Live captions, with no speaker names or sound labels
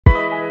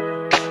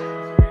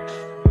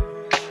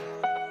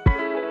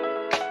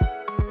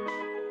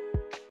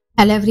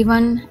Hello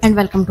everyone and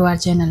welcome to our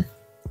channel.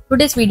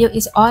 Today's video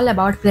is all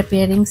about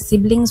preparing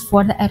siblings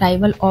for the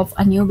arrival of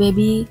a new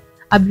baby,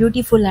 a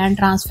beautiful and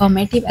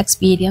transformative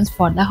experience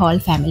for the whole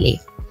family.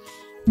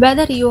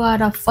 Whether you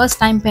are a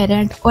first-time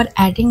parent or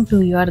adding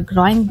to your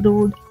growing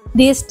brood,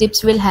 these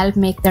tips will help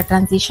make the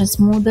transition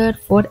smoother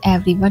for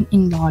everyone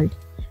involved.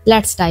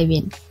 Let's dive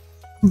in.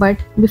 But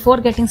before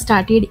getting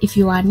started, if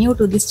you are new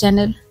to this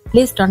channel,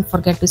 please don't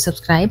forget to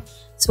subscribe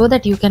so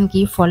that you can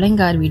keep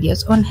following our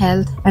videos on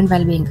health and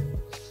well-being.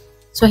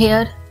 So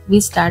here we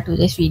start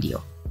today's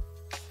video.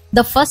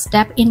 The first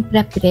step in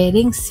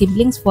preparing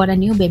siblings for a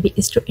new baby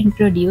is to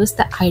introduce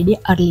the idea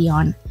early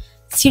on.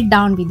 Sit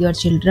down with your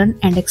children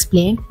and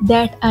explain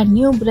that a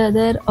new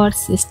brother or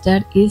sister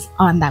is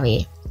on the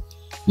way.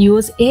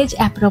 Use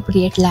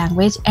age-appropriate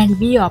language and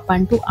be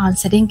open to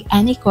answering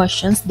any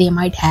questions they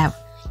might have.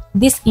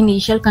 This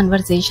initial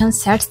conversation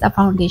sets the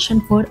foundation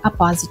for a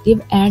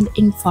positive and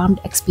informed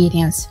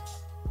experience.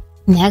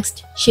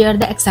 Next, share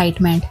the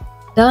excitement.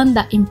 Turn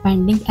the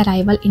impending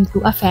arrival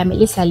into a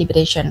family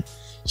celebration.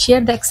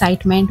 Share the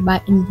excitement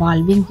by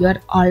involving your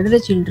older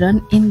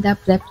children in the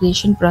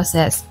preparation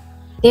process.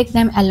 Take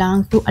them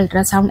along to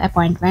ultrasound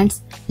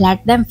appointments,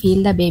 let them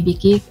feel the baby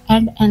kick,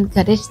 and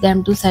encourage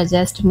them to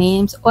suggest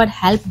names or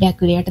help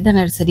decorate the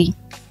nursery.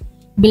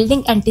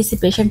 Building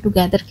anticipation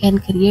together can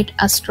create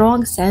a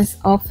strong sense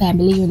of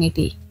family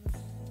unity.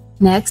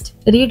 Next,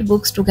 read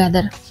books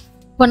together.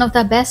 One of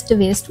the best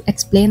ways to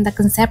explain the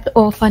concept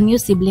of a new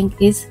sibling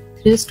is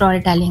through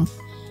storytelling.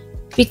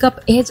 Pick up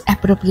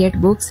age-appropriate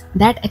books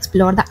that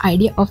explore the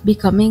idea of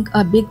becoming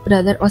a big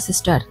brother or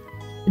sister.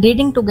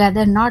 Reading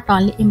together not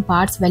only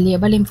imparts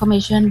valuable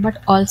information but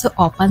also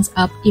opens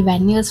up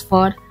avenues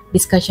for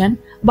discussion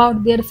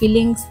about their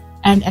feelings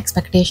and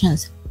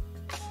expectations.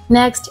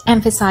 Next,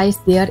 emphasize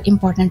their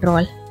important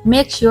role.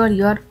 Make sure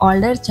your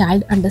older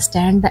child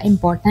understands the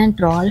important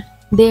role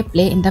they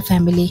play in the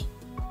family.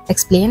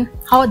 Explain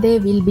how they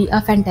will be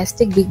a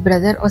fantastic big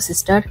brother or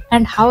sister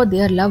and how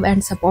their love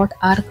and support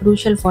are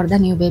crucial for the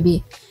new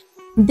baby.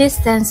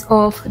 This sense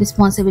of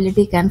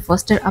responsibility can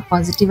foster a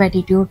positive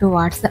attitude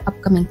towards the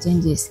upcoming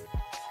changes.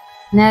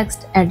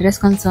 Next, address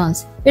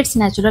concerns. It's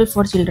natural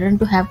for children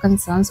to have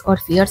concerns or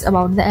fears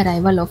about the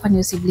arrival of a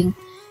new sibling.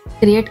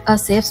 Create a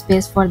safe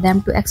space for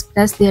them to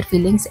express their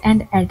feelings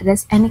and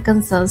address any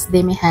concerns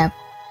they may have.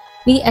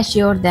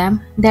 Reassure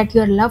them that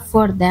your love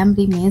for them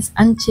remains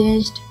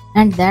unchanged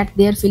and that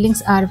their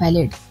feelings are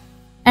valid.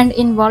 And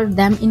involve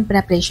them in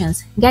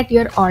preparations. Get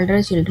your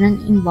older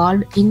children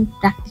involved in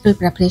practical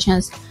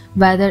preparations,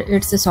 whether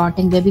it's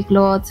sorting baby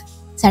clothes,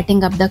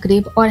 setting up the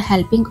crib, or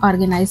helping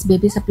organize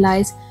baby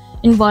supplies.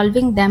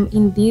 Involving them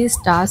in these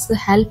tasks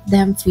help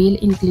them feel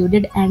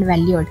included and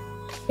valued.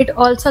 It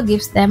also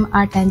gives them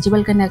a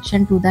tangible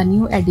connection to the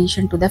new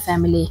addition to the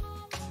family.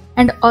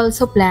 And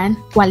also plan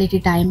quality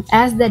time.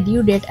 As the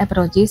due date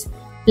approaches,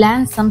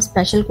 plan some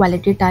special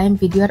quality time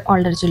with your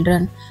older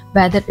children,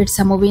 whether it's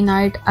a movie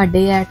night, a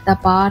day at the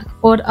park,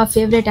 or a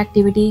favorite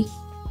activity.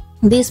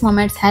 These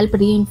moments help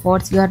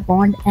reinforce your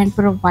bond and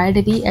provide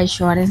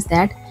reassurance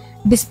that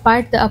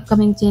despite the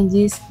upcoming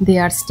changes, they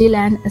are still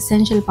an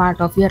essential part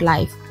of your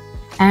life.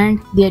 And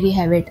there you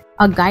have it,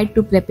 a guide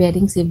to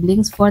preparing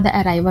siblings for the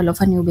arrival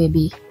of a new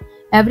baby.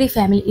 Every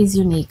family is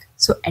unique,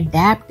 so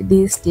adapt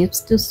these tips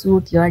to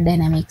suit your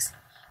dynamics.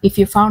 If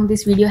you found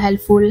this video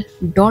helpful,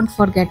 don't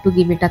forget to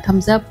give it a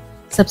thumbs up,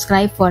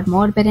 subscribe for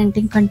more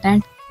parenting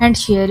content, and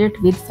share it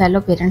with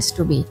fellow parents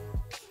to be.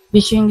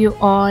 Wishing you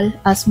all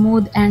a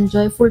smooth and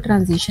joyful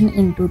transition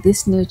into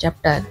this new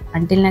chapter.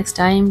 Until next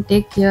time,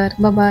 take care.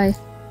 Bye-bye.